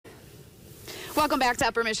Welcome back to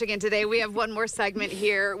Upper Michigan today. We have one more segment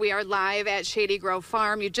here. We are live at Shady Grove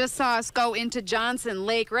Farm. You just saw us go into Johnson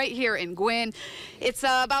Lake right here in Gwinn. It's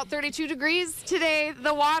about 32 degrees today,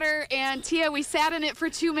 the water, and Tia, we sat in it for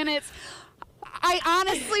 2 minutes. I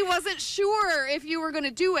honestly wasn't sure if you were going to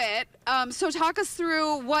do it. So talk us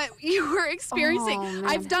through what you were experiencing. Oh,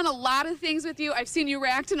 I've done a lot of things with you. I've seen you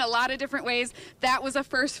react in a lot of different ways. That was a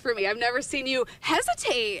first for me. I've never seen you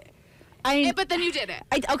hesitate. But then you did it.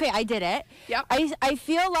 I did it. Yep. I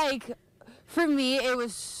feel like for me it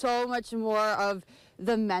was so much more of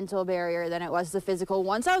the mental barrier than it was the physical.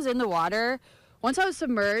 Once I was in the water, once I was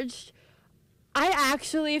submerged, I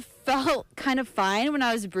actually felt kind of fine when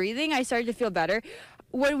I was breathing. I started to feel better.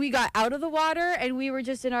 When we got out of the water and we were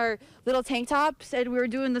just in our little tank tops and we were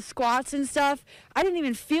doing the squats and stuff, I didn't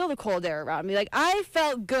even feel the cold air around me. Like, I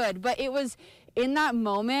felt good, but it was in that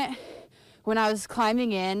moment when I was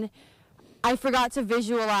climbing in, I forgot to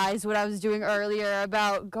visualize what I was doing earlier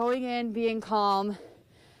about going in, being calm.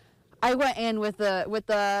 I went in with the oh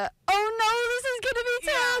no, this is gonna be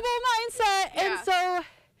terrible mindset. Yeah. And so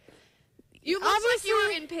you looked like you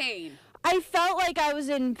were in pain. I felt like I was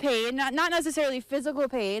in pain, not necessarily physical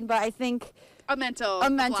pain, but I think A mental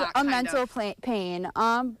pain.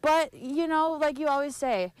 But you know, like you always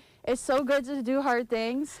say, it's so good to do hard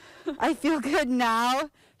things. I feel good now.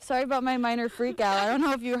 Sorry about my minor freak out. I don't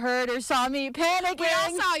know if you heard or saw me panicking.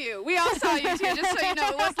 We all saw you too, just so you know.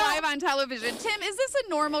 It was live on television. Tim, is this a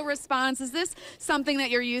normal response? Is this something that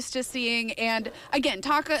you're used to seeing? And again,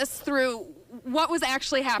 talk us through what was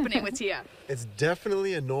actually happening with Tia. It's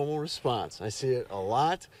definitely a normal response. I see it a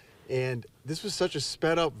lot. And this was such a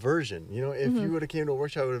sped up version. You know, if you would have came to a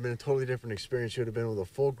workshop, it would have been a totally different experience. You would have been with a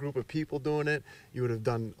full group of people doing it. You would have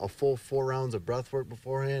done a full 4 rounds of breath work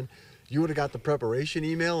beforehand. You would have got the preparation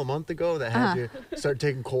email a month ago that had you start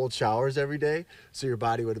taking cold showers every day. So your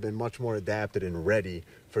body would have been much more adapted and ready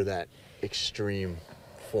for that extreme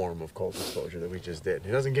form of cold exposure that we just did.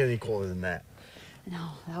 It doesn't get any colder than that. No,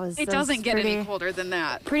 that was. It doesn't get any colder than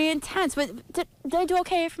that. Pretty intense. But did I do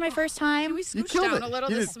okay for my first time? Can we scooch down a little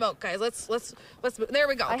to smoke, guys? Let's. There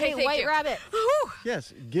we go. I Okay, hate thank White you. Rabbit.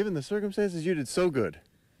 Yes, given the circumstances, you did so good.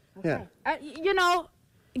 Okay. Yeah. You know,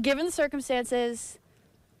 given the circumstances,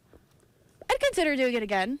 I'd consider doing it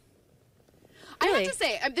again. I have to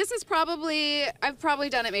say, I've probably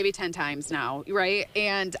done it maybe 10 times now, right?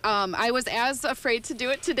 And I was as afraid to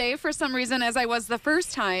do it today for some reason as I was the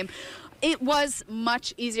first time. It was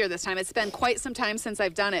much easier this time. It's been quite some time since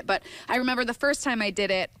I've done it, but I remember the first time I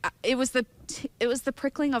did it, it was the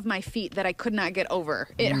prickling of my feet that I could not get over.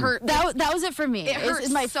 It hurt. That was it for me. It hurt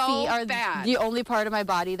my so feet are bad. the only part of my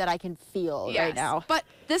body that I can feel right now. But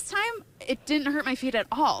this time, it didn't hurt my feet at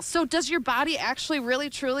all. So does your body actually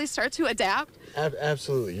really, truly start to adapt?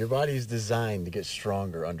 Absolutely. Your body is designed to get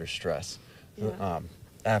stronger under stress. Yeah.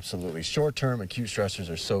 Absolutely. Short-term acute stressors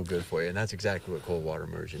are so good for you, and that's exactly what cold water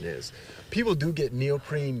immersion is. People do get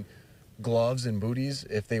neoprene gloves and booties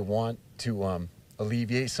if they want to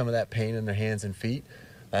alleviate some of that pain in their hands and feet.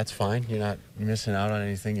 That's fine. You're not missing out on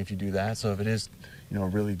anything if you do that. So if it is,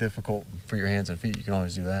 really difficult for your hands and feet, you can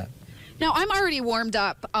always do that. Now, I'm already warmed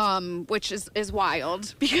up, which is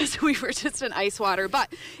wild because we were just in ice water.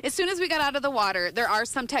 But as soon as we got out of the water, there are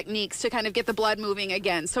some techniques to kind of get the blood moving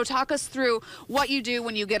again. So talk us through what you do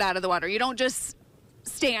when you get out of the water. You don't just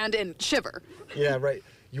stand and shiver. Yeah, right.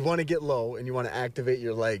 You want to get low and you want to activate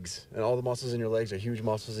your legs. And all the muscles in your legs are huge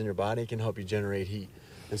muscles in your body. It can help you generate heat.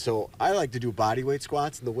 And so I like to do body weight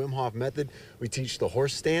squats. In the Wim Hof Method, we teach the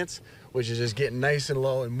horse stance, which is just getting nice and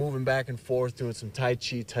low and moving back and forth, doing some Tai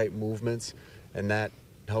Chi type movements, and that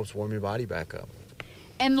helps warm your body back up.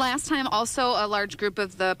 And last time also a large group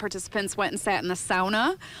of the participants went and sat in the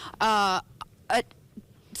sauna.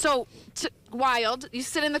 Wild. You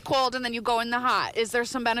sit in the cold and then you go in the hot. Is there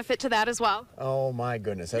some benefit to that as well? Oh my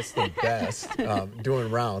goodness, that's the best. Doing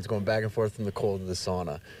rounds, going back and forth from the cold to the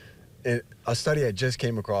sauna. And a study I just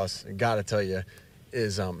came across, gotta tell you,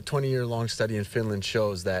 is a 20-year-long study in Finland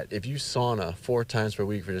shows that if you sauna 4 times per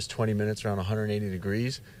week for just 20 minutes around 180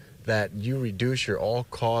 degrees, that you reduce your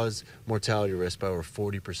all-cause mortality risk by over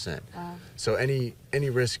 40%. So any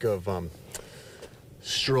risk of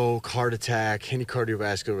stroke, heart attack, any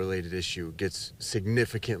cardiovascular-related issue gets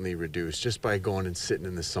significantly reduced just by going and sitting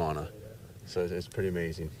in the sauna. So it's pretty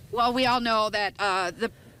amazing. Well, we all know that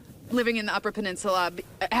living in the Upper Peninsula,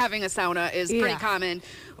 having a sauna is pretty common.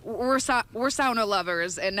 We're sauna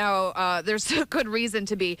lovers, and now there's a good reason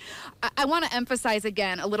to be. I want to emphasize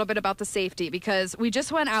again a little bit about the safety, because we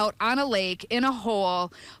just went out on a lake in a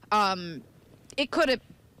hole. It could have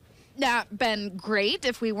not been great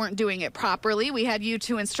if we weren't doing it properly. We had you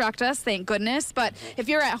to instruct us, thank goodness. But if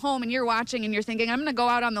you're at home and you're watching and you're thinking, I'm going to go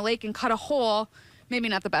out on the lake and cut a hole, maybe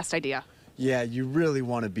not the best idea. Yeah, you really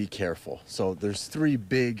want to be careful. So there's 3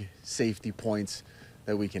 big safety points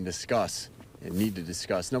that we can discuss and need to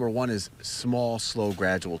discuss. Number 1 is small, slow,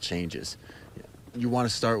 gradual changes. You want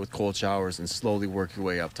to start with cold showers and slowly work your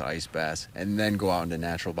way up to ice baths and then go out into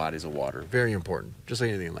natural bodies of water. Very important, just like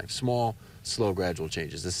anything in life. Small, slow, gradual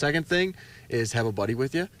changes. The second thing is have a buddy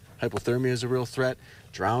with you. Hypothermia is a real threat.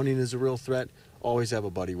 Drowning is a real threat. Always have a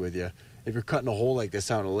buddy with you. If you're cutting a hole like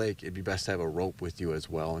this out in a lake, it'd be best to have a rope with you as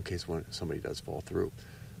well in case somebody does fall through.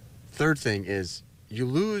 Third thing is you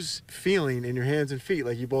lose feeling in your hands and feet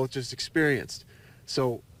like you both just experienced.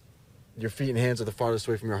 So your feet and hands are the farthest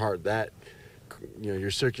away from your heart. That,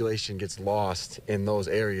 your circulation gets lost in those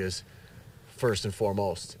areas first and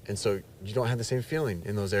foremost. And so you don't have the same feeling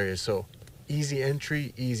in those areas. So easy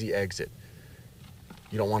entry, easy exit.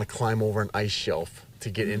 You don't want to climb over an ice shelf to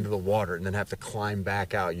get into the water and then have to climb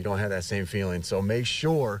back out. You don't have that same feeling. So make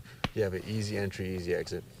sure you have an easy entry, easy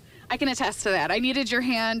exit. I can attest to that. I needed your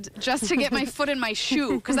hand just to get my foot in my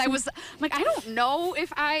shoe because I'm like, I don't know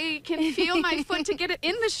if I can feel my foot to get it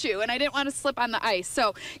in the shoe, and I didn't want to slip on the ice.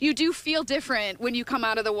 So you do feel different when you come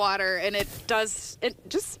out of the water, and it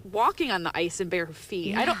just walking on the ice in bare feet.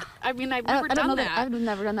 Yeah. I've never done that. I've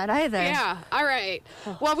never done that either. Yeah. All right.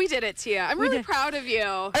 Well, we did it, Tia. I'm really proud of you.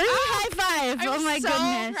 High five. I'm my so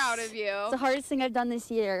goodness. proud of you. It's the hardest thing I've done this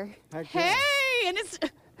year. Hey, and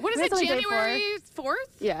what is it, January 4th?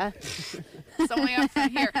 Yeah. It's only up from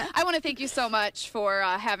here. I want to thank you so much for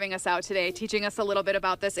having us out today, teaching us a little bit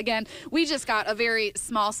about this. Again, we just got a very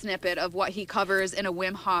small snippet of what he covers in a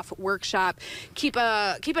Wim Hof workshop. Keep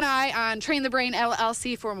an eye on Train the Brain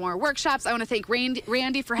LLC for more workshops. I want to thank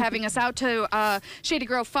Randy for having us out to Shady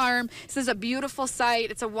Grove Farm. This is a beautiful site.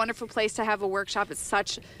 It's a wonderful place to have a workshop. It's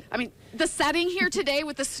the setting here today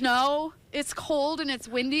with the snow, it's cold and it's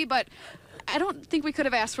windy, but I don't think we could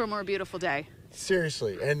have asked for a more beautiful day.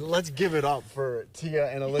 Seriously, and let's give it up for Tia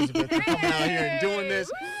and Elizabeth for coming out here and doing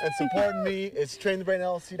this and supporting me. It's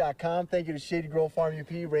trainthebrainllc.com. Thank you to Shady Grove Farm UP,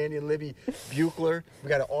 Randy and Libby Buchler. We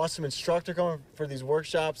got an awesome instructor coming for these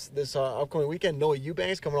workshops this upcoming weekend. Noah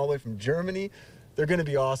Eubanks coming all the way from Germany. They're going to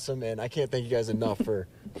be awesome, and I can't thank you guys enough for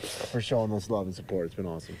showing us love and support. It's been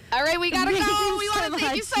awesome. All right, we got to go. We want to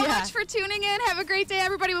thank you so much for tuning in. Have a great day,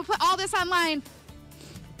 everybody. We'll put all this online.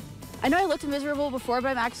 I know I looked miserable before, but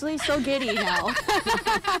I'm actually so giddy now.